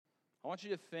I want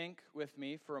you to think with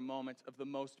me for a moment of the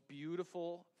most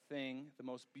beautiful thing, the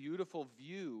most beautiful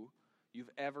view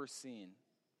you've ever seen.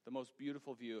 The most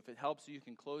beautiful view. If it helps you, you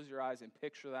can close your eyes and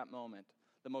picture that moment.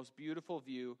 The most beautiful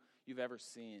view you've ever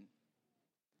seen.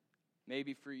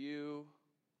 Maybe for you,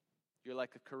 you're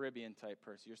like a Caribbean type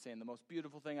person. You're saying the most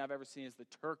beautiful thing I've ever seen is the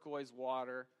turquoise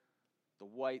water, the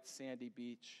white sandy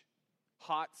beach,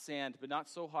 hot sand, but not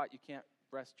so hot you can't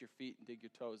rest your feet and dig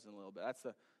your toes in a little bit. That's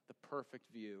the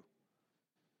perfect view.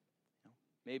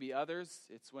 Maybe others,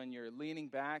 it's when you're leaning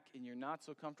back in your not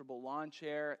so comfortable lawn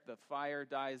chair, the fire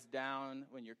dies down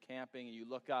when you're camping, and you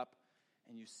look up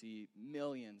and you see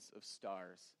millions of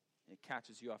stars. And it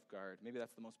catches you off guard. Maybe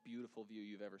that's the most beautiful view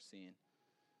you've ever seen.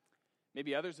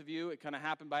 Maybe others of you, it kind of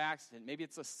happened by accident. Maybe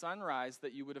it's a sunrise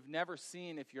that you would have never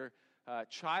seen if your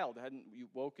child hadn't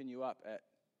woken you up at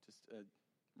just a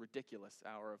ridiculous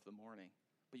hour of the morning.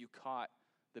 But you caught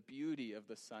the beauty of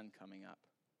the sun coming up.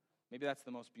 Maybe that's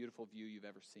the most beautiful view you've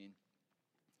ever seen.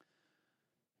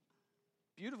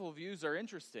 Beautiful views are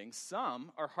interesting.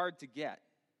 Some are hard to get,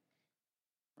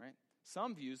 right?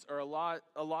 Some views are a lot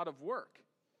of work.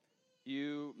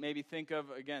 You maybe think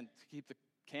of, again, to keep the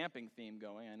camping theme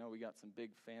going. I know we got some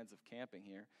big fans of camping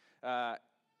here.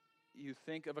 You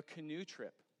think of a canoe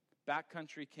trip,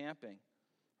 backcountry camping,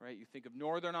 right? You think of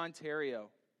northern Ontario.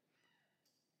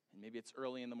 And maybe it's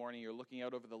early in the morning, you're looking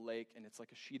out over the lake, and it's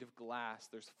like a sheet of glass.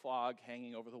 There's fog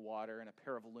hanging over the water and a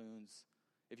pair of loons.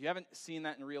 If you haven't seen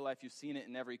that in real life, you've seen it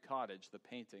in every cottage, the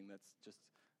painting that's just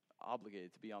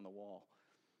obligated to be on the wall.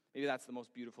 Maybe that's the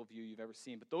most beautiful view you've ever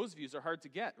seen. But those views are hard to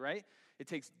get, right? It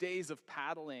takes days of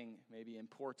paddling, maybe, and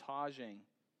portaging,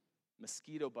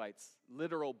 mosquito bites,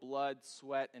 literal blood,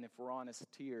 sweat, and if we're honest,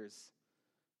 tears.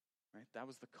 Right? That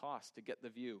was the cost to get the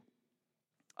view.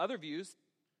 Other views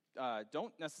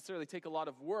don't necessarily take a lot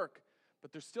of work,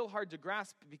 but they're still hard to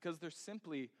grasp because they're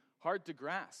simply hard to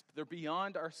grasp. They're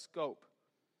beyond our scope.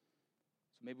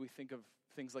 So maybe we think of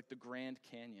things like the Grand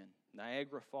Canyon,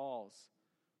 Niagara Falls,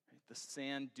 right? The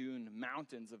sand dune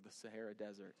mountains of the Sahara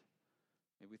Desert.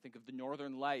 Maybe we think of the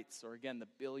Northern Lights, or again, the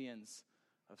billions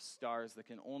of stars that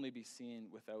can only be seen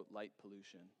without light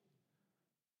pollution.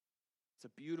 It's a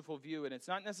beautiful view, and it's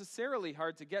not necessarily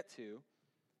hard to get to,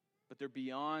 but they're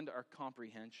beyond our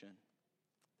comprehension.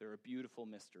 They're a beautiful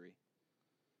mystery.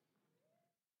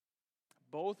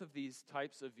 Both of these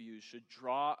types of views should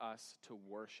draw us to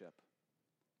worship.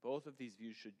 Both of these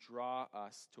views should draw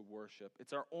us to worship.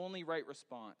 It's our only right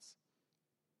response,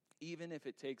 even if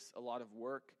it takes a lot of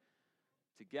work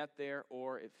to get there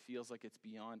or it feels like it's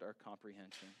beyond our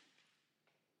comprehension.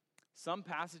 Some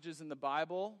passages in the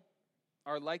Bible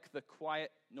are like the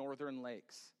quiet northern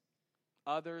lakes.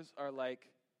 Others are like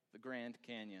the Grand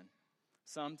Canyon.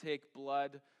 Some take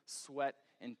blood, sweat,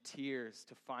 and tears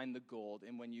to find the gold,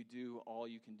 and when you do, all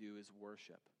you can do is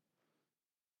worship.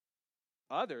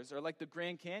 Others are like the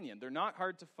Grand Canyon. They're not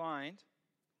hard to find,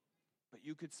 but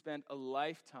you could spend a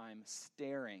lifetime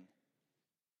staring,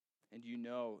 and you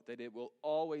know that it will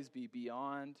always be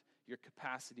beyond your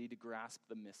capacity to grasp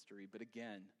the mystery. But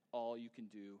again, all you can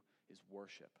do is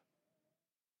worship.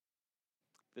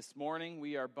 This morning,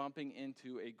 we are bumping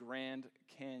into a Grand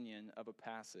Canyon of a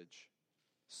passage.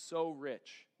 So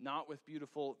rich, not with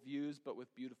beautiful views, but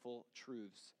with beautiful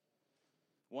truths.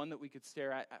 One that we could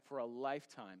stare at for a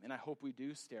lifetime, and I hope we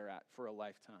do stare at for a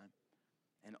lifetime.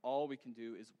 And all we can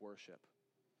do is worship.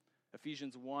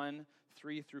 Ephesians 1,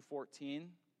 3 through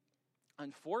 14,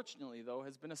 unfortunately, though,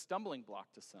 has been a stumbling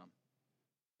block to some.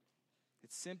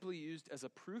 It's simply used as a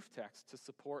proof text to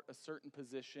support a certain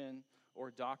position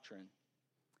or doctrine.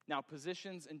 Now,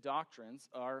 positions and doctrines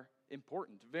are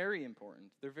important, very important.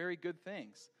 They're very good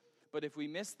things. But if we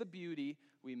miss the beauty,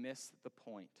 we miss the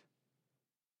point.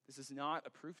 This is not a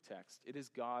proof text. It is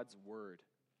God's word.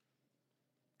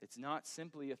 It's not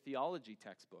simply a theology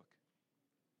textbook.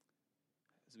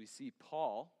 As we see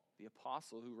Paul, the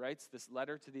apostle who writes this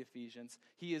letter to the Ephesians,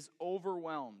 he is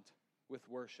overwhelmed with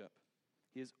worship.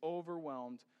 He is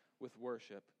overwhelmed with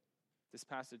worship. This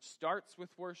passage starts with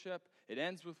worship, it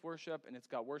ends with worship, and it's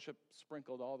got worship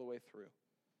sprinkled all the way through.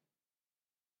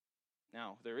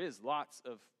 Now, there is lots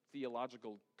of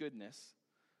theological goodness,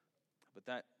 but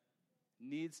that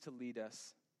needs to lead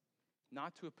us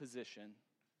not to a position,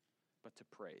 but to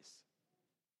praise.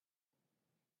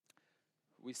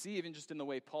 We see even just in the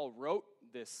way Paul wrote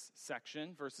this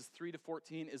section, verses 3 to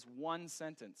 14 is one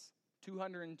sentence,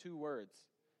 202 words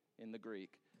in the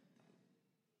Greek.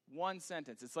 One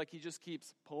sentence. It's like he just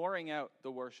keeps pouring out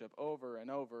the worship over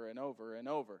and over and over and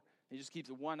over. He just keeps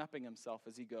one-upping himself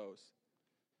as he goes.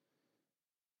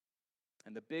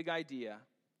 And the big idea,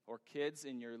 or kids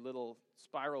in your little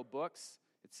spiral books,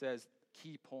 it says,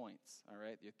 key points, all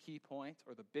right? The key point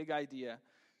or the big idea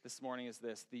this morning is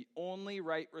this: the only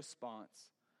right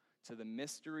response to the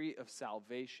mystery of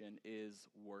salvation is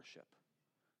worship.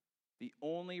 The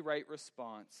only right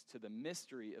response to the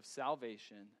mystery of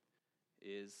salvation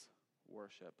is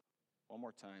worship. One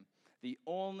more time. The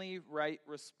only right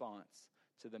response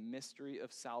to the mystery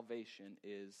of salvation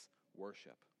is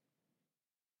worship.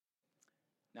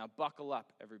 Now, buckle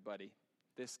up, everybody.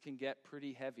 This can get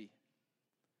pretty heavy.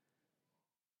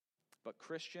 But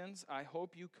Christians, I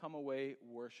hope you come away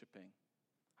worshiping.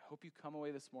 I hope you come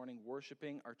away this morning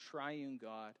worshiping our triune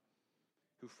God,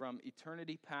 who from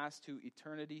eternity past to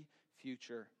eternity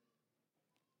future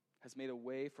has made a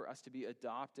way for us to be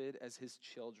adopted as his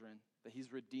children, that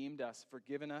he's redeemed us,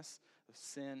 forgiven us of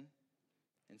sin,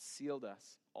 and sealed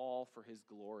us all for his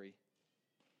glory.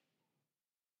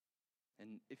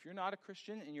 And if you're not a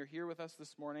Christian and you're here with us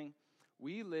this morning,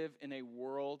 we live in a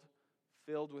world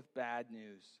filled with bad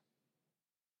news.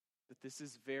 But this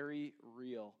is very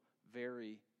real,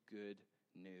 very good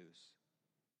news.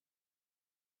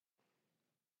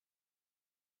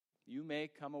 You may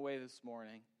come away this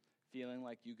morning feeling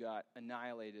like you got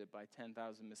annihilated by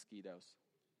 10,000 mosquitoes.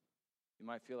 You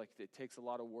might feel like it takes a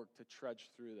lot of work to trudge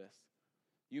through this.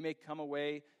 You may come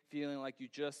away feeling like you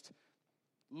just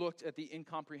looked at the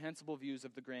incomprehensible views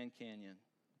of the Grand Canyon.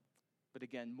 But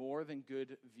again, more than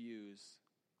good views,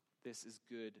 this is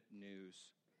good news.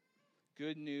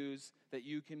 Good news that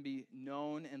you can be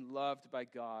known and loved by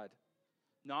God,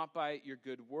 not by your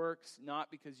good works, not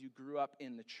because you grew up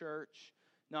in the church,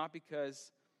 not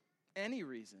because any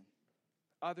reason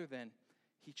other than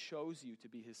he chose you to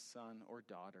be his son or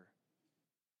daughter.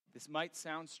 This might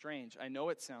sound strange. I know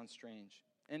it sounds strange,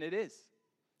 and it is.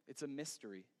 It's a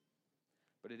mystery,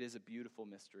 but it is a beautiful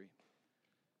mystery.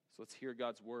 So let's hear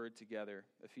God's word together.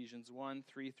 Ephesians 1,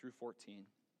 3 through 14.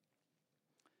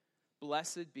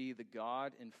 Blessed be the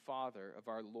God and Father of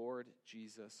our Lord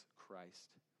Jesus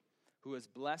Christ, who has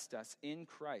blessed us in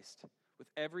Christ with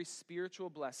every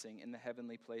spiritual blessing in the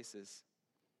heavenly places,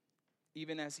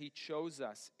 even as he chose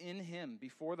us in him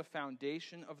before the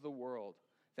foundation of the world,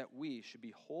 that we should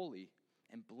be holy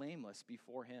and blameless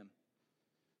before him.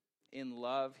 In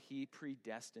love, he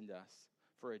predestined us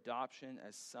for adoption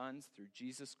as sons through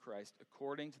Jesus Christ,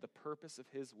 according to the purpose of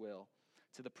his will,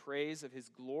 to the praise of his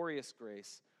glorious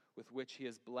grace, with which he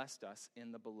has blessed us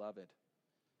in the beloved.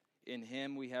 In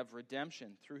him we have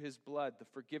redemption through his blood, the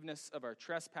forgiveness of our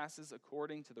trespasses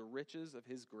according to the riches of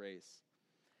his grace,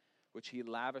 which he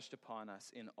lavished upon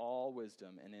us in all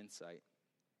wisdom and insight,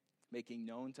 making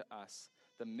known to us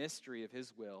the mystery of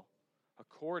his will,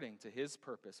 according to his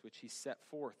purpose, which he set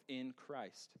forth in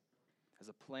Christ, as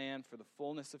a plan for the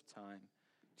fullness of time,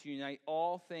 to unite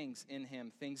all things in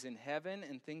him, things in heaven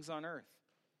and things on earth.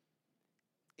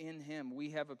 In him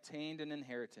we have obtained an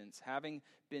inheritance, having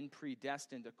been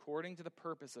predestined according to the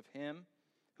purpose of him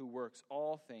who works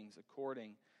all things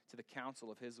according to the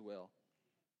counsel of his will,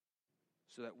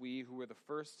 so that we who were the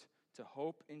first to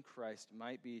hope in Christ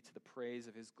might be to the praise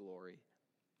of his glory.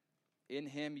 In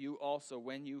him you also,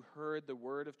 when you heard the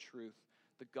word of truth,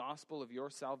 the gospel of your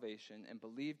salvation, and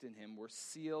believed in him, were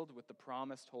sealed with the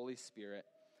promised Holy Spirit,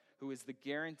 who is the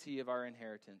guarantee of our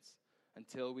inheritance,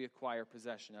 until we acquire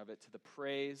possession of it, to the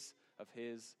praise of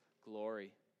his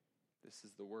glory. This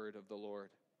is the word of the Lord.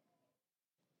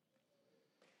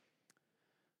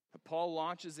 Paul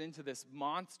launches into this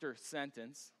monster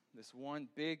sentence, this one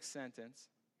big sentence,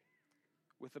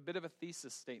 with a bit of a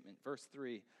thesis statement. Verse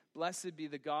 3, blessed be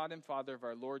the God and Father of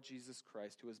our Lord Jesus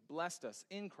Christ, who has blessed us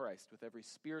in Christ with every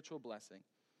spiritual blessing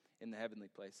in the heavenly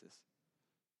places.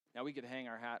 Now we could hang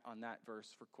our hat on that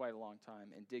verse for quite a long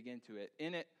time and dig into it.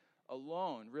 In it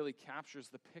alone really captures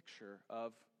the picture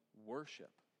of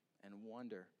worship and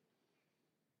wonder.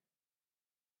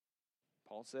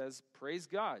 Paul says, praise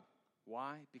God.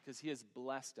 Why? Because he has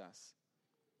blessed us.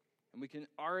 And we can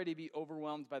already be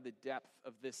overwhelmed by the depth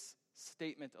of this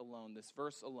statement alone, this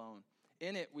verse alone.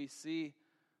 In it, we see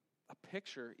a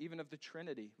picture even of the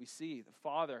Trinity. We see the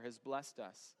Father has blessed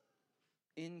us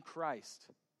in Christ.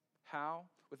 How?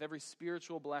 With every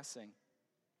spiritual blessing.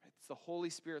 It's the Holy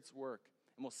Spirit's work.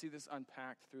 And we'll see this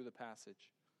unpacked through the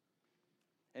passage.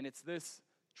 And it's this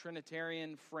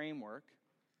Trinitarian framework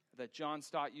that John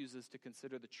Stott uses to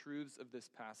consider the truths of this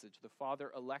passage. The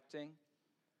Father electing,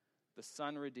 the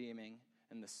Son redeeming,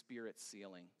 and the Spirit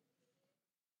sealing.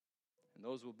 And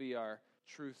those will be our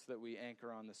truths that we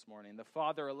anchor on this morning. The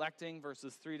Father electing,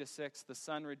 verses 3 to 6, the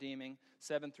Son redeeming,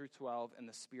 7 through 12, and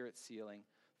the Spirit sealing,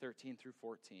 13 through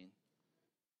 14.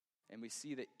 And we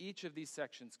see that each of these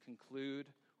sections conclude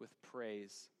with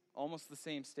praise. Almost the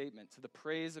same statement, to the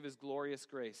praise of his glorious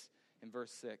grace in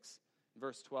verse 6, In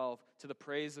verse 12, to the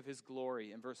praise of his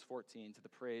glory. In verse 14, to the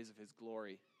praise of his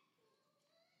glory.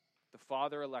 The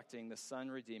Father electing, the Son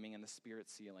redeeming, and the Spirit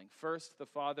sealing. First, the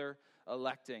Father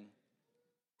electing.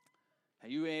 Now,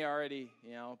 you may already,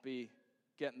 be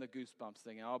getting the goosebumps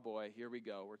thinking, oh boy, here we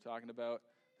go. We're talking about,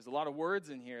 there's a lot of words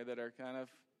in here that are kind of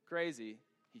crazy.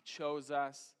 He chose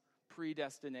us,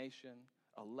 predestination,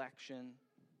 election.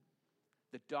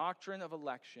 The doctrine of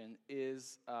election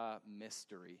is a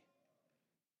mystery.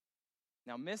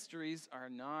 Now, mysteries are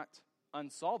not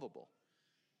unsolvable.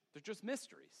 They're just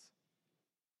mysteries.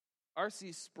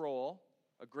 R.C. Sproul,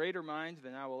 a greater mind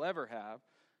than I will ever have,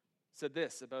 said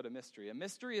this about a mystery. A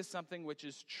mystery is something which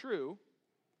is true,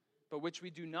 but which we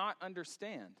do not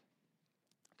understand.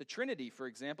 The Trinity, for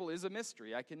example, is a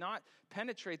mystery. I cannot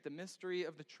penetrate the mystery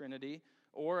of the Trinity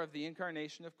or of the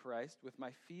incarnation of Christ with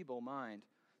my feeble mind.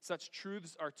 Such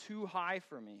truths are too high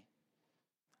for me.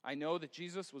 I know that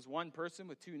Jesus was one person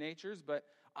with two natures, but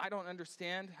I don't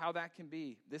understand how that can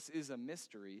be. This is a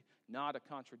mystery, not a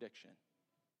contradiction.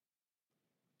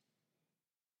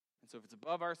 And so if it's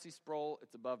above R.C. Sproul,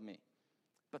 it's above me.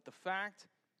 But the fact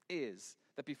is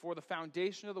that before the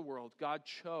foundation of the world, God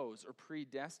chose or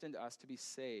predestined us to be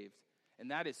saved.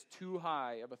 And that is too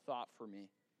high of a thought for me.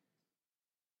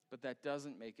 But that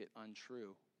doesn't make it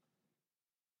untrue.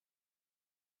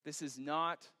 This is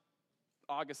not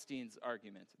Augustine's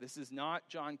argument. This is not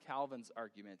John Calvin's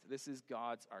argument. This is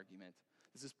God's argument.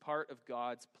 This is part of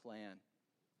God's plan.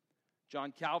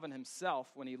 John Calvin himself,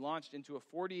 when he launched into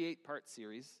a 48-part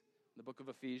series, the book of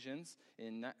Ephesians,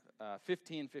 in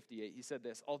 1558, he said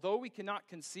this: although we cannot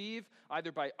conceive,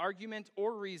 either by argument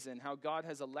or reason, how God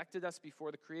has elected us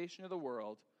before the creation of the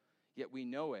world, yet we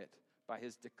know it by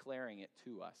his declaring it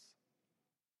to us.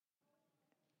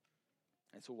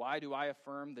 And so why do I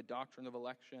affirm the doctrine of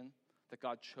election, that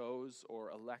God chose or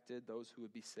elected those who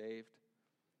would be saved?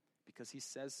 Because he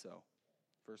says so.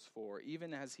 Verse 4,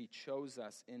 even as he chose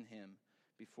us in him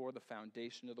before the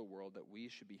foundation of the world, that we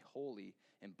should be holy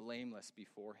and blameless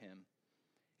before him.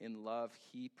 In love,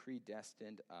 he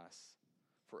predestined us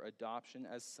for adoption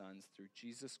as sons through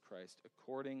Jesus Christ,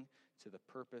 according to the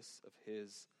purpose of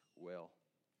his will.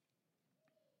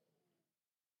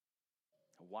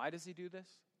 Why does he do this?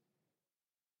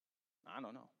 I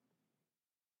don't know.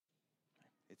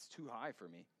 It's too high for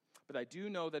me. But I do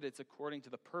know that it's according to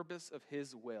the purpose of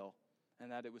his will,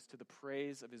 and that it was to the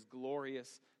praise of his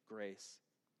glorious grace.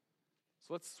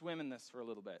 So let's swim in this for a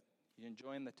little bit. You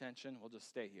enjoying the tension? We'll just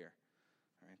stay here.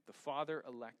 All right. The Father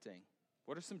electing.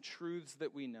 What are some truths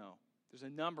that we know? There's a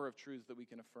number of truths that we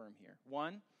can affirm here.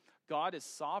 One, God is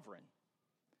sovereign.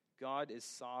 God is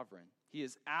sovereign. He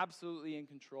is absolutely in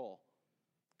control.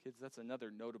 Kids, that's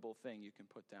another notable thing you can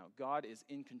put down. God is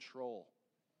in control.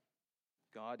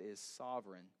 God is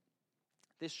sovereign.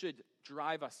 This should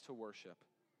drive us to worship.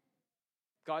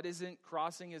 God isn't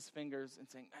crossing his fingers and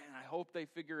saying, man, I hope they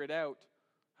figure it out.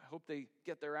 I hope they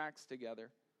get their acts together.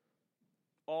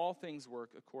 All things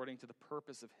work according to the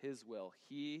purpose of his will.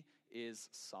 He is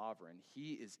sovereign.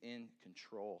 He is in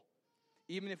control.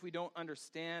 Even if we don't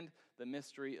understand the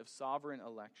mystery of sovereign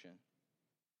election,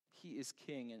 he is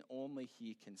king and only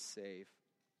he can save.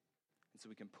 And so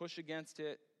we can push against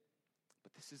it,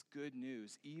 but this is good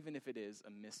news, even if it is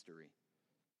a mystery.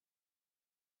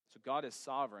 So God is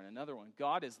sovereign. Another one,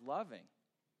 God is loving.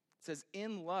 It says,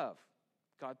 in love,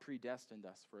 God predestined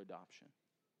us for adoption.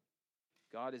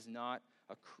 God is not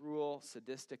a cruel,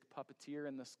 sadistic puppeteer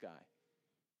in the sky.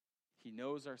 He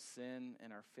knows our sin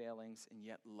and our failings and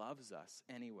yet loves us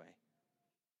anyway.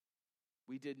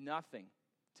 We did nothing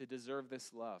to deserve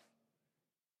this love.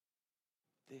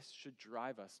 This should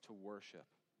drive us to worship.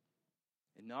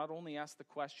 And not only ask the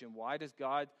question, why does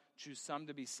God choose some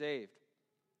to be saved?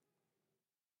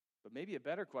 But maybe a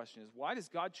better question is, why does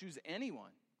God choose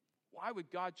anyone? Why would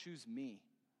God choose me?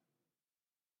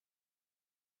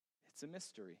 It's a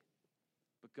mystery.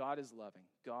 But God is loving.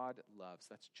 God loves.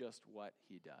 That's just what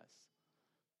he does.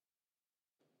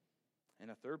 And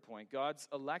a third point, God's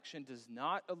election does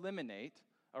not eliminate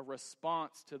a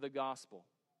response to the gospel.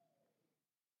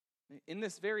 In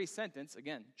this very sentence,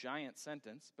 again, giant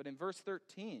sentence, but in verse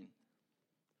 13,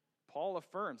 Paul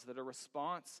affirms that a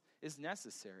response is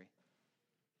necessary.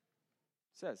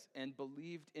 It says, and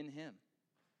believed in him.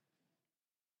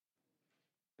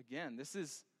 Again, this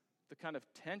is the kind of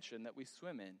tension that we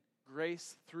swim in.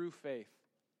 Grace through faith.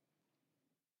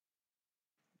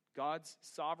 God's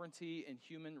sovereignty and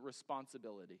human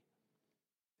responsibility.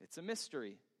 It's a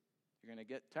mystery. You're going to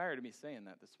get tired of me saying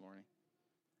that this morning.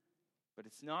 But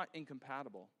it's not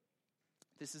incompatible.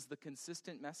 This is the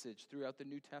consistent message throughout the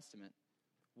New Testament.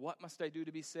 What must I do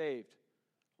to be saved?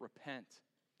 Repent.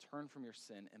 turn from your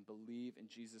sin and believe in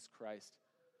Jesus Christ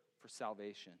for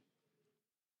salvation.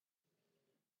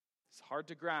 It's hard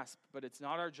to grasp, but it's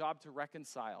not our job to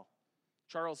reconcile.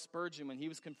 Charles Spurgeon, when he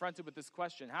was confronted with this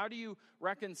question, how do you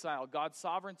reconcile God's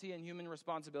sovereignty and human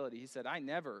responsibility? He said, I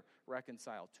never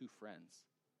reconcile two friends.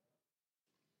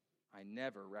 I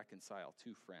never reconcile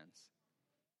two friends.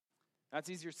 That's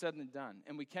easier said than done.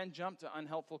 And we can jump to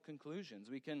unhelpful conclusions.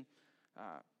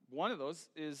 One of those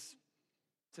is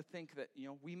to think that,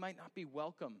 we might not be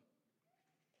welcome.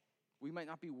 We might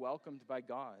not be welcomed by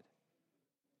God.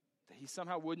 That he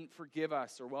somehow wouldn't forgive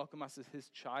us or welcome us as his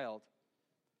child.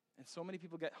 And so many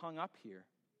people get hung up here.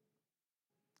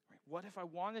 Right? What if I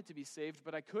wanted to be saved,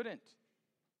 but I couldn't?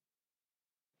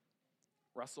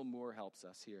 Russell Moore helps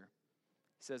us here.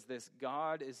 He says this: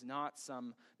 God is not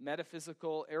some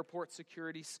metaphysical airport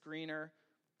security screener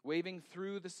waving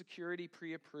through the security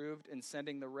pre-approved and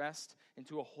sending the rest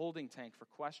into a holding tank for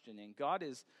questioning. God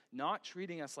is not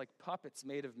treating us like puppets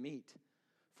made of meat,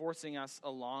 forcing us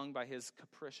along by his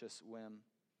capricious whim.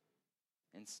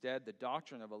 Instead, the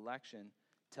doctrine of election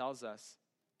tells us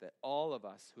that all of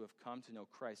us who have come to know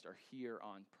Christ are here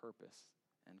on purpose,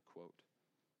 end quote.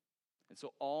 And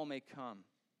so all may come.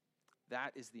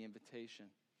 That is the invitation.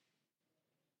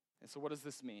 And so what does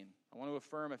this mean? I want to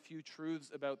affirm a few truths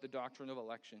about the doctrine of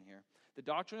election here. The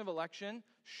doctrine of election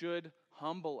should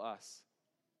humble us.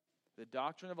 The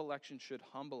doctrine of election should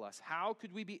humble us. How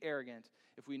could we be arrogant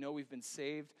if we know we've been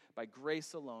saved by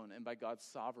grace alone and by God's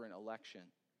sovereign election?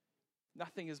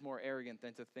 Nothing is more arrogant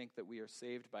than to think that we are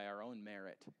saved by our own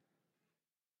merit.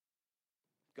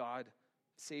 God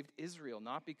saved Israel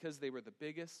not because they were the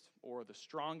biggest or the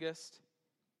strongest,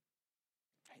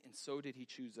 and so did he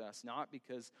choose us, not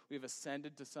because we've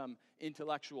ascended to some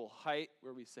intellectual height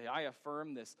where we say, I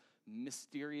affirm this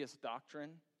mysterious doctrine.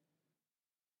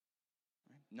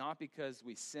 Not because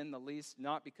we sin the least,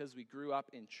 not because we grew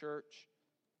up in church.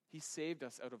 He saved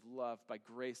us out of love by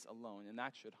grace alone, and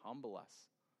that should humble us.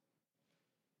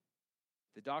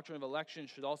 The doctrine of election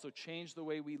should also change the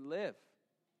way we live.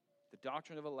 The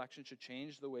doctrine of election should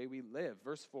change the way we live.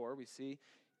 Verse 4, we see,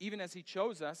 even as he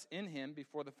chose us in him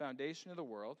before the foundation of the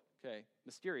world, okay,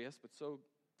 mysterious, but so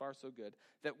far so good,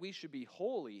 that we should be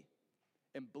holy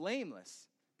and blameless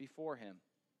before him.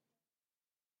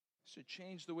 It should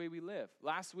change the way we live.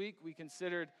 Last week, we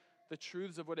considered the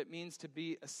truths of what it means to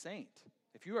be a saint.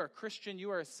 If you are a Christian, you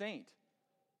are a saint.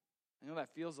 I know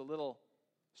that feels a little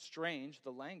strange, the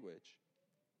language.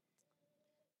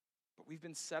 But we've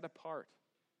been set apart.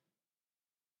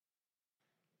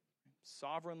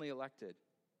 Sovereignly elected.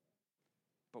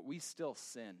 But we still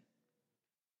sin.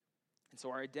 And so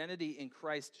our identity in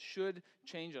Christ should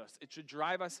change us. It should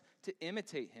drive us to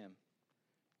imitate him,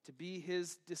 to be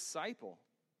his disciple,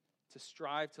 to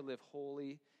strive to live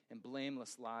holy and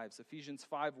blameless lives. Ephesians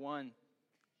 5:1,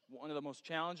 one of the most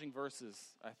challenging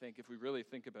verses, I think, if we really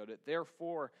think about it.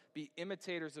 Therefore, be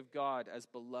imitators of God as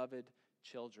beloved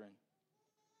children.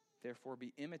 Therefore,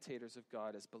 be imitators of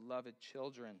God as beloved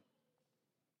children.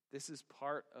 This is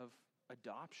part of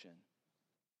adoption.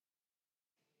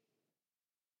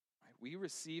 Right? We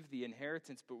receive the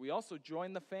inheritance, but we also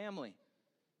join the family.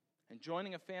 And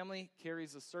joining a family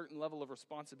carries a certain level of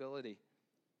responsibility.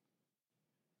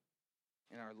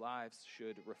 And our lives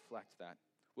should reflect that.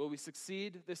 Will we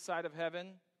succeed this side of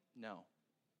heaven? No.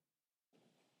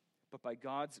 But by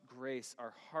God's grace,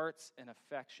 our hearts and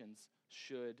affections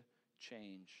should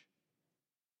change.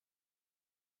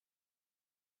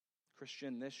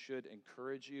 Christian, this should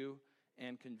encourage you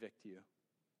and convict you.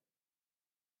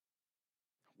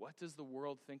 What does the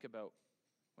world think about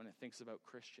when it thinks about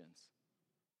Christians?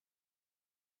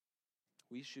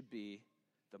 We should be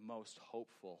the most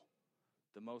hopeful,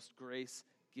 the most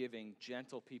grace-giving,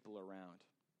 gentle people around.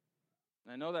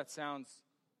 And I know that sounds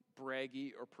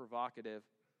braggy or provocative.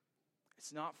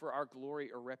 It's not for our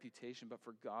glory or reputation, but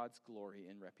for God's glory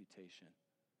and reputation.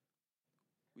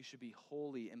 We should be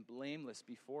holy and blameless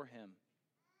before him.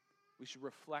 We should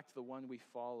reflect the one we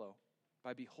follow.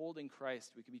 By beholding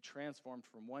Christ, we can be transformed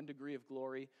from one degree of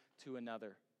glory to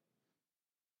another.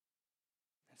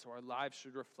 And so our lives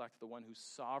should reflect the one who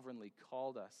sovereignly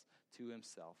called us to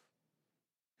himself.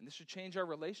 And this should change our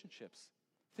relationships.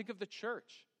 Think of the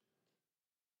church.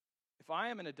 If I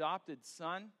am an adopted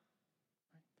son,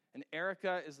 and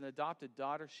Erica is an adopted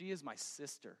daughter, she is my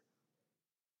sister.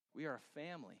 We are a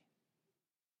family.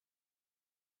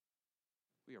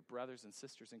 We are brothers and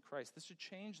sisters in Christ. This should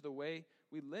change the way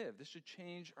we live. This should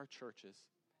change our churches.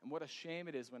 And what a shame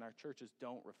it is when our churches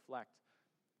don't reflect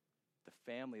the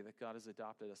family that God has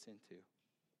adopted us into.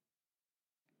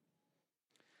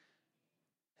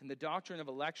 And the doctrine of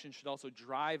election should also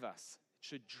drive us.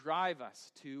 should drive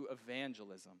us to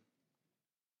evangelism.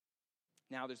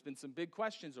 Now, there's been some big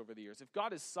questions over the years. If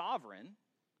God is sovereign,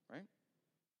 right?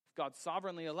 If God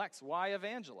sovereignly elects, why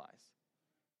evangelize?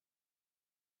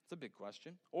 It's a big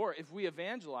question. Or if we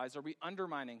evangelize, are we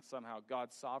undermining somehow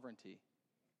God's sovereignty?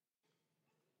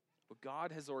 But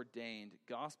God has ordained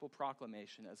gospel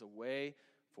proclamation as the way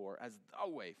for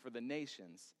the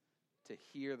nations to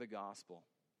hear the gospel.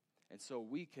 And so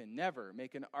we can never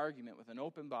make an argument with an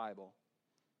open Bible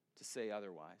to say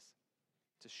otherwise.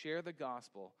 To share the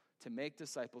gospel, to make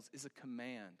disciples, is a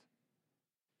command.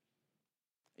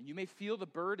 And you may feel the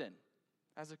burden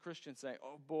as a Christian say,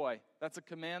 oh boy, that's a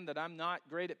command that I'm not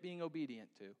great at being obedient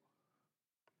to.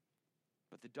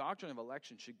 But the doctrine of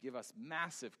election should give us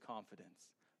massive confidence.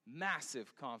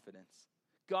 Massive confidence.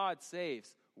 God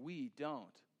saves, we don't.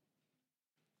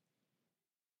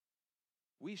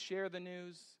 We share the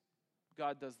news,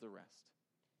 God does the rest.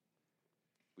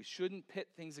 We shouldn't pit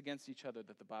things against each other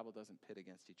that the Bible doesn't pit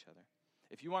against each other.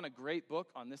 If you want a great book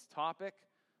on this topic,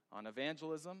 on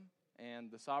evangelism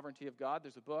and the sovereignty of God,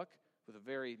 there's a book with a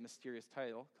very mysterious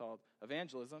title called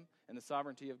Evangelism and the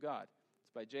Sovereignty of God.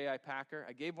 It's by J.I. Packer.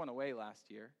 I gave one away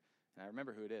last year, and I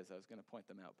remember who it is. I was going to point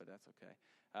them out, but that's okay.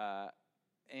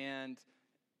 And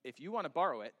if you want to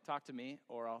borrow it, talk to me,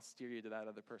 or I'll steer you to that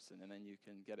other person, and then you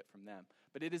can get it from them.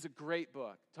 But it is a great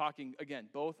book, talking, again,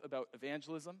 both about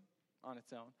evangelism on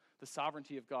its own, the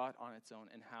sovereignty of God on its own,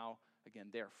 and how, again,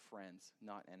 they're friends,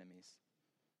 not enemies.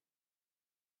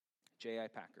 J.I.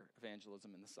 Packer,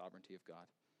 Evangelism and the Sovereignty of God.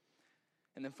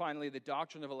 And then finally, the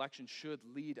doctrine of election should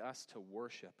lead us to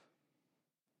worship.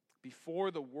 Before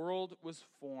the world was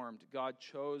formed, God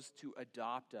chose to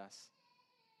adopt us.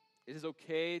 It is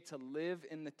okay to live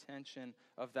in the tension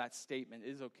of that statement.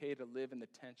 It is okay to live in the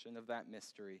tension of that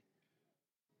mystery.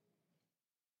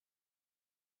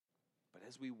 But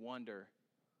as we wonder,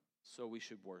 so we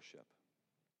should worship.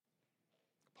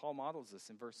 Paul models this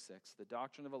in verse 6. The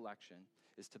doctrine of election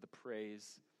is to the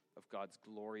praise of God's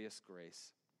glorious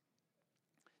grace.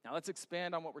 Now let's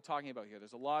expand on what we're talking about here.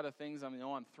 There's a lot of things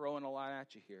I'm throwing a lot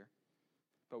at you here.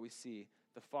 But we see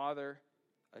the Father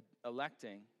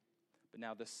electing, but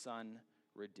now the Son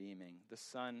redeeming. The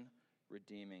Son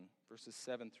redeeming. Verses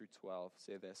 7 through 12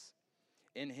 say this.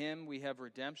 In him we have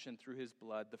redemption through his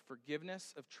blood, the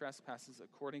forgiveness of trespasses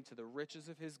according to the riches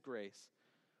of his grace,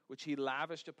 which he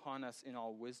lavished upon us in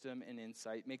all wisdom and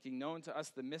insight, making known to us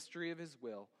the mystery of his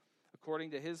will,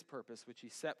 according to his purpose, which he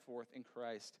set forth in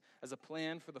Christ, as a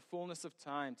plan for the fullness of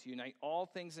time, to unite all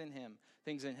things in him,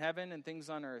 things in heaven and things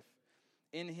on earth.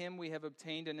 In him we have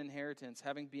obtained an inheritance,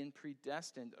 having been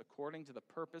predestined according to the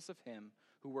purpose of him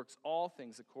who works all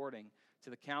things according to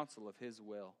the counsel of his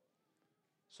will,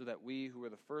 so that we who were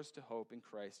the first to hope in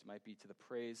Christ might be to the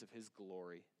praise of his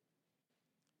glory.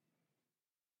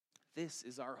 This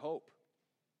is our hope.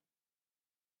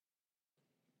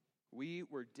 We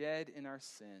were dead in our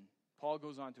sin. Paul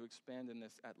goes on to expand in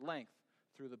this at length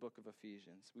through the book of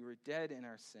Ephesians. We were dead in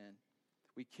our sin.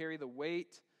 We carry the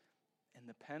weight and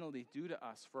the penalty due to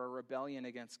us for our rebellion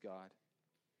against God.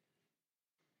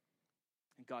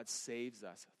 And God saves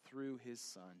us through his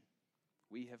Son.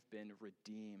 We have been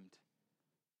redeemed.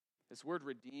 This word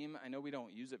redeem, I know we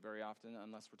don't use it very often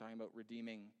unless we're talking about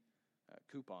redeeming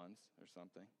coupons or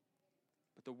something.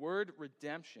 But the word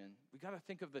redemption, we got to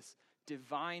think of this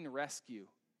divine rescue.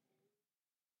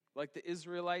 Like the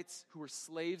Israelites who were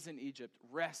slaves in Egypt,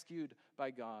 rescued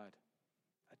by God.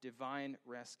 A divine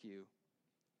rescue,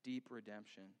 deep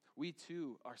redemption. We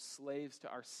too are slaves to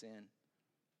our sin.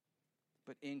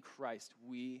 But in Christ,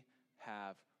 we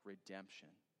have redemption.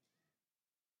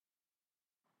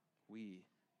 We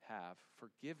have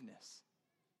forgiveness.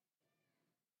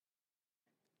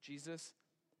 Jesus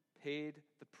paid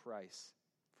the price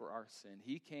for our sin.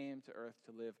 He came to earth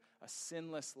to live a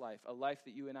sinless life, a life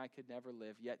that you and I could never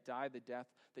live, yet die the death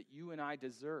that you and I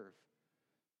deserve.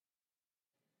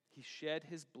 He shed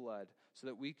his blood so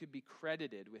that we could be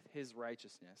credited with his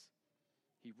righteousness.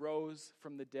 He rose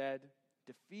from the dead,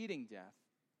 defeating death,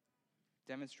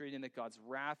 demonstrating that God's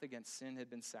wrath against sin had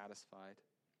been satisfied.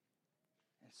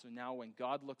 And so now when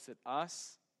God looks at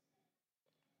us,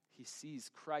 he sees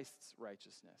Christ's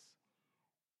righteousness.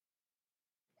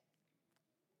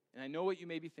 And I know what you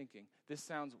may be thinking. This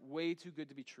sounds way too good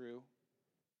to be true.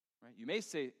 Right? You may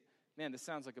say, man, this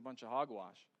sounds like a bunch of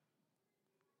hogwash.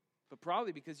 But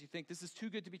probably because you think this is too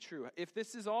good to be true. If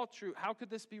this is all true, how could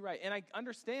this be right? And I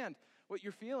understand what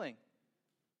you're feeling.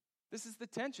 This is the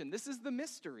tension. This is the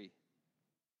mystery.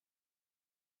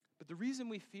 But the reason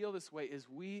we feel this way is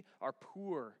we are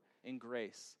poor in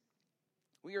grace.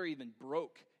 We are even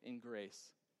broke in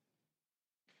grace.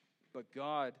 But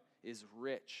God is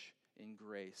rich in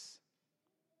grace.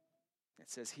 It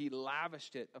says he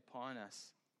lavished it upon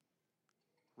us,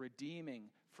 redeeming,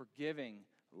 forgiving,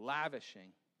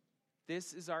 lavishing.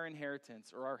 This is our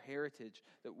inheritance or our heritage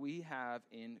that we have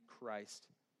in Christ.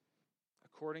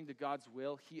 According to God's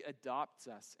will, he adopts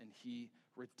us and he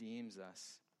redeems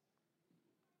us.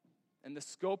 And the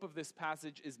scope of this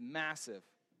passage is massive.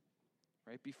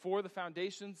 Right? Before the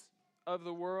foundations of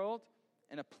the world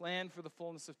and a plan for the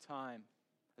fullness of time.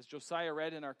 As Josiah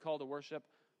read in our call to worship,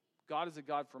 God is a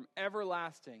God from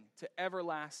everlasting to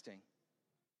everlasting.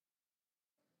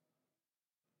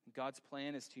 God's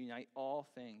plan is to unite all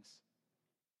things.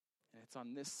 And it's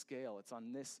on this scale, it's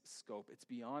on this scope, it's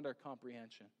beyond our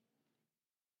comprehension.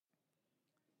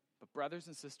 But brothers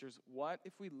and sisters, what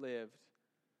if we lived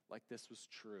like this was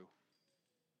true?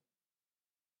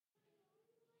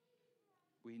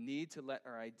 We need to let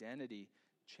our identity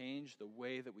change the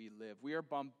way that we live. We are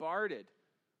bombarded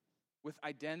with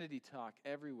identity talk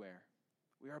everywhere.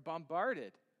 We are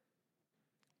bombarded.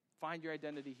 Find your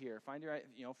identity here. Find your,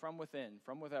 from within,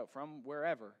 from without, from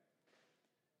wherever.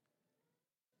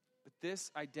 But this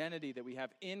identity that we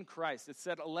have in Christ, it's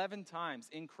said 11 times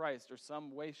in Christ or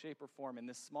some way, shape, or form in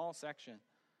this small section,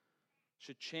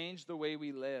 should change the way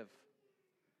we live.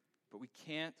 But we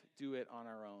can't do it on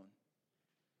our own.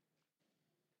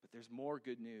 But there's more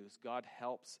good news. God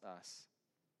helps us.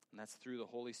 And that's through the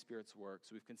Holy Spirit's work.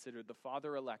 So we've considered the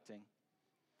Father electing,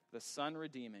 the Son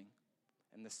redeeming,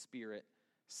 and the Spirit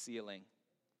sealing.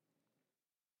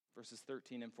 Verses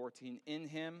 13 and 14. In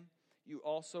him, you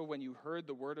also, when you heard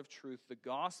the word of truth, the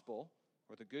gospel,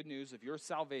 or the good news of your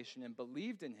salvation, and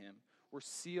believed in him, were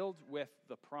sealed with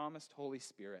the promised Holy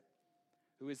Spirit,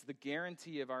 who is the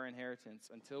guarantee of our inheritance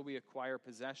until we acquire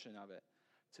possession of it,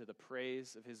 to the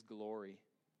praise of his glory.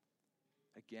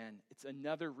 Again, it's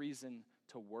another reason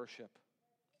to worship.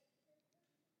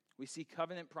 We see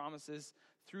covenant promises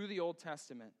through the Old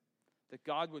Testament that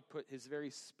God would put his very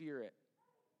Spirit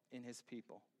in his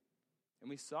people. And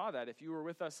we saw that. If you were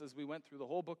with us as we went through the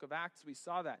whole book of Acts, we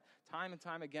saw that time and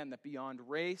time again, that beyond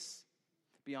race,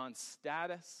 beyond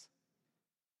status,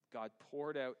 God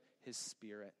poured out his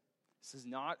Spirit. This is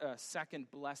not a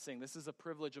second blessing. This is a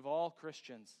privilege of all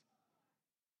Christians.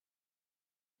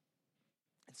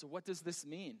 And so what does this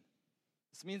mean?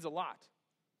 This means a lot.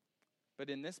 But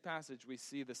in this passage, we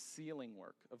see the sealing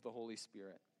work of the Holy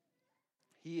Spirit.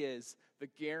 He is the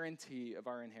guarantee of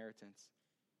our inheritance.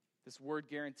 This word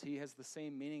guarantee has the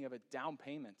same meaning of a down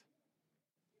payment.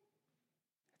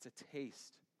 It's a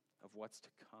taste of what's to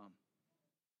come.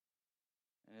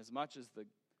 And as much as the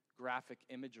graphic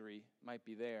imagery might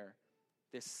be there,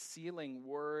 this sealing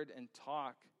word and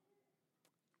talk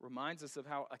reminds us of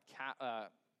how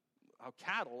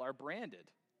cattle are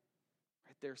branded.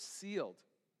 Right? They're sealed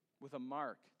with a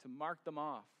mark to mark them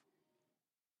off.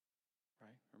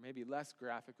 Right? Or maybe less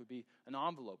graphic would be an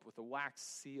envelope with a wax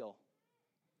seal,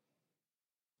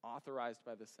 authorized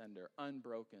by the sender,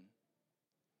 unbroken.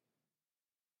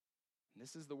 And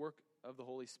this is the work of the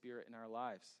Holy Spirit in our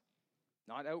lives,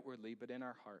 not outwardly, but in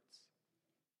our hearts.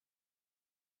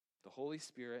 The Holy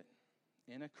Spirit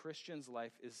in a Christian's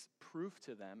life is proof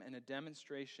to them and a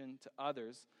demonstration to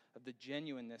others of the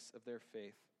genuineness of their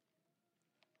faith.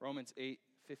 Romans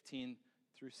 8:15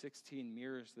 through 16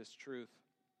 mirrors this truth.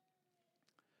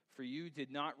 For you did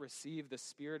not receive the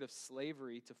spirit of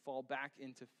slavery to fall back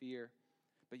into fear,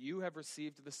 but you have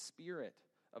received the Spirit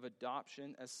of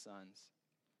adoption as sons,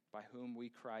 by whom we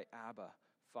cry, Abba,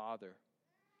 Father.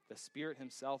 The Spirit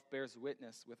himself bears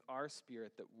witness with our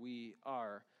spirit that we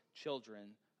are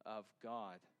children of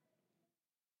God.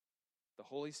 The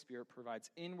Holy Spirit provides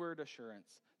inward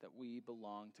assurance that we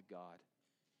belong to God.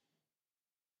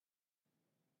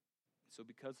 So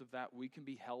because of that, we can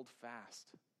be held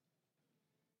fast.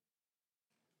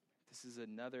 This is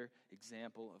another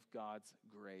example of God's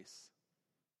grace.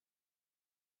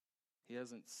 He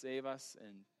doesn't save us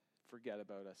and forget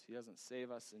about us. He doesn't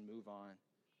save us and move on.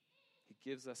 He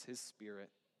gives us his Spirit,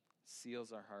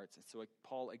 seals our hearts. And so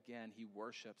Paul, again, he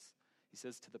worships. He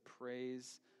says, to the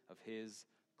praise of his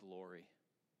glory.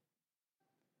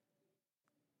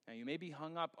 Now, you may be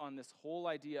hung up on this whole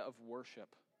idea of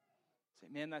worship. Say,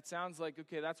 man, that sounds like,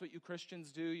 okay, that's what you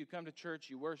Christians do. You come to church,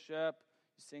 you worship,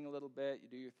 you sing a little bit, you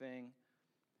do your thing.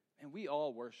 And we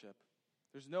all worship.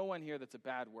 There's no one here that's a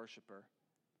bad worshiper.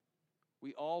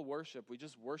 We all worship. We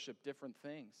just worship different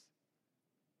things.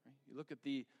 Right? You look at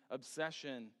the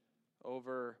obsession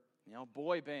over,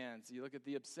 boy bands. You look at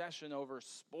the obsession over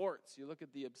sports. You look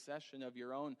at the obsession of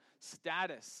your own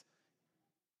status.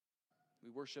 We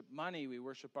worship money. We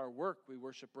worship our work. We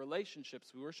worship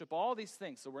relationships. We worship all these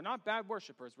things. So we're not bad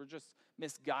worshipers. We're just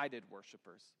misguided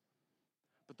worshipers.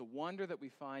 But the wonder that we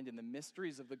find in the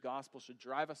mysteries of the gospel should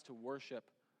drive us to worship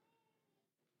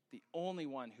the only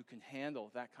one who can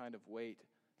handle that kind of weight,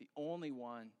 the only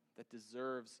one that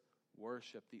deserves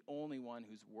worship, the only one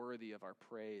who's worthy of our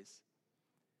praise.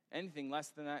 Anything less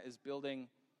than that is building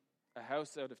a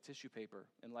house out of tissue paper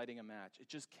and lighting a match. It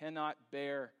just cannot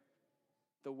bear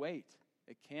the weight.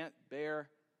 It can't bear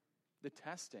the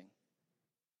testing.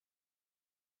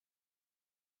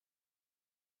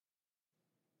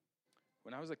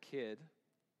 When I was a kid,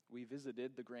 we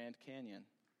visited the Grand Canyon.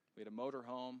 We had a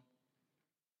motorhome,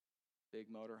 big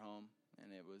motorhome,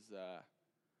 and it was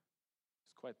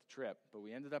quite the trip. But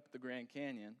we ended up at the Grand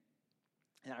Canyon,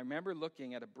 and I remember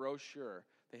looking at a brochure.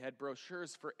 They had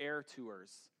brochures for air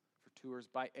tours, for tours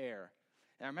by air.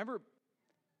 And I remember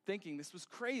thinking this was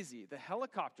crazy. The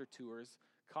helicopter tours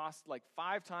cost like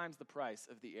 5 times the price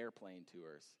of the airplane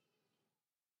tours.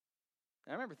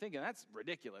 And I remember thinking, that's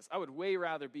ridiculous. I would way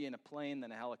rather be in a plane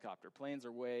than a helicopter. Planes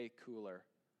are way cooler.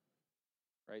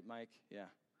 Right, Mike? Yeah.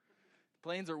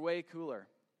 Planes are way cooler.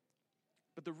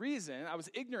 But the reason, I was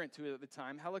ignorant to it at the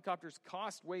time, helicopters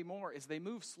cost way more, is they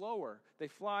move slower. They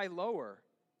fly lower.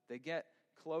 They get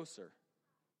closer.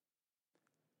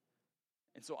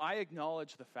 And so I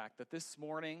acknowledge the fact that this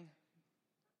morning,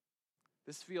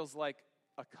 this feels like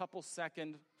a couple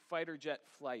second fighter jet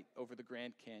flight over the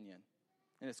Grand Canyon.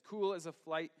 And as cool as a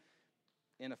flight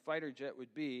in a fighter jet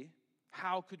would be,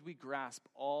 how could we grasp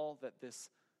all that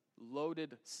this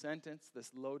loaded sentence,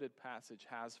 this loaded passage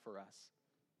has for us?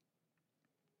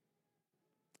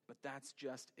 But that's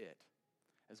just it.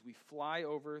 As we fly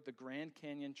over the Grand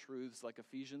Canyon truths like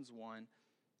Ephesians 1,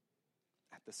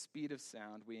 at the speed of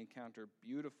sound, we encounter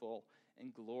beautiful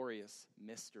and glorious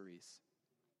mysteries.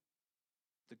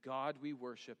 The God we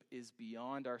worship is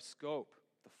beyond our scope.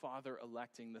 The Father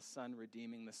electing, the Son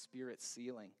redeeming, the Spirit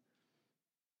sealing.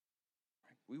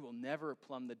 We will never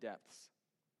plumb the depths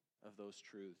of those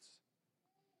truths.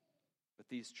 But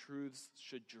these truths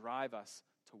should drive us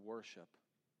to worship.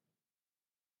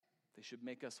 They should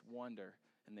make us wonder,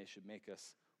 and they should make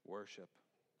us worship.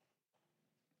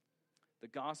 The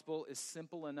gospel is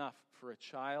simple enough for a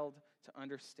child to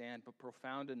understand, but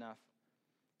profound enough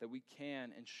that we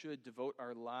can and should devote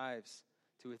our lives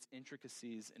to its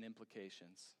intricacies and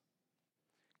implications.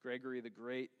 Gregory the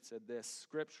Great said this: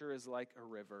 Scripture is like a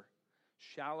river,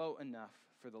 shallow enough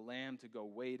for the lamb to go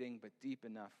wading, but deep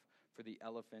enough for the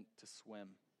elephant to swim.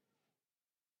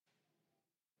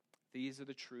 These are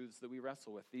the truths that we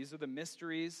wrestle with. These are the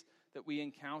mysteries that we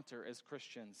encounter as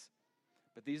Christians.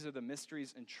 But these are the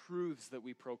mysteries and truths that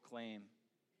we proclaim.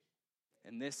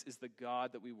 And this is the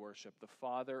God that we worship, the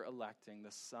Father electing,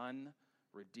 the Son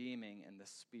redeeming, and the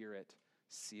Spirit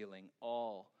sealing,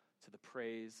 all to the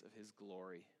praise of his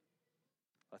glory.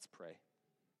 Let's pray.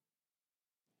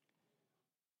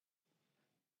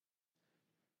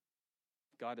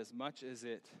 God, as much as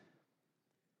it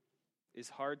is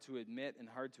hard to admit and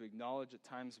hard to acknowledge at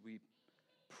times, we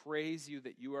praise you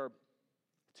that you are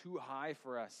too high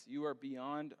for us. You are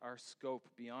beyond our scope,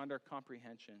 beyond our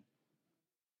comprehension.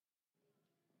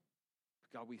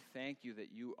 God, we thank you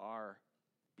that you are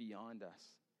beyond us,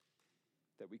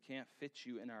 that we can't fit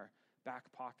you in our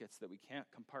back pockets, that we can't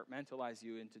compartmentalize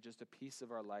you into just a piece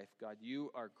of our life. God,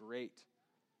 you are great.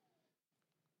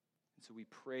 And so we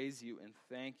praise you and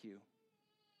thank you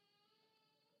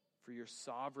for your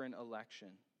sovereign election,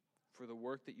 for the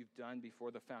work that you've done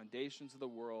before the foundations of the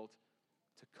world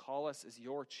to call us as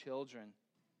your children,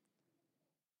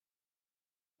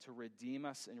 to redeem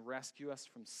us and rescue us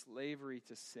from slavery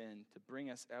to sin, to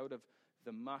bring us out of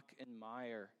the muck and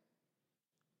mire,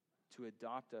 to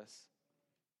adopt us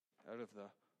out of the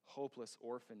hopeless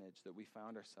orphanage that we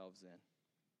found ourselves in.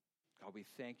 God, we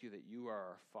thank you that you are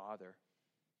our Father.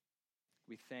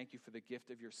 We thank you for the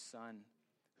gift of your Son,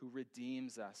 who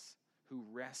redeems us, who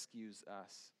rescues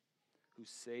us, who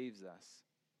saves us.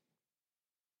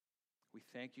 We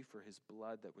thank you for his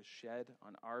blood that was shed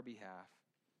on our behalf.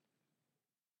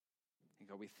 And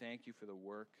God, we thank you for the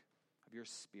work of your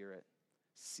Spirit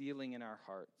sealing in our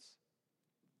hearts,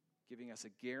 giving us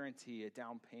a guarantee, a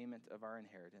down payment of our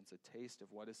inheritance, a taste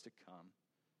of what is to come.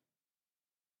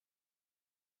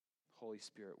 Holy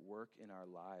Spirit, work in our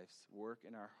lives, work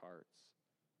in our hearts,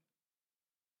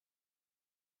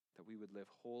 that we would live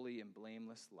holy and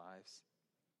blameless lives,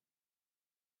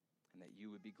 and that you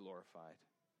would be glorified.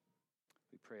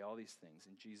 We pray all these things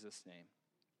in Jesus' name.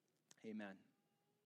 Amen.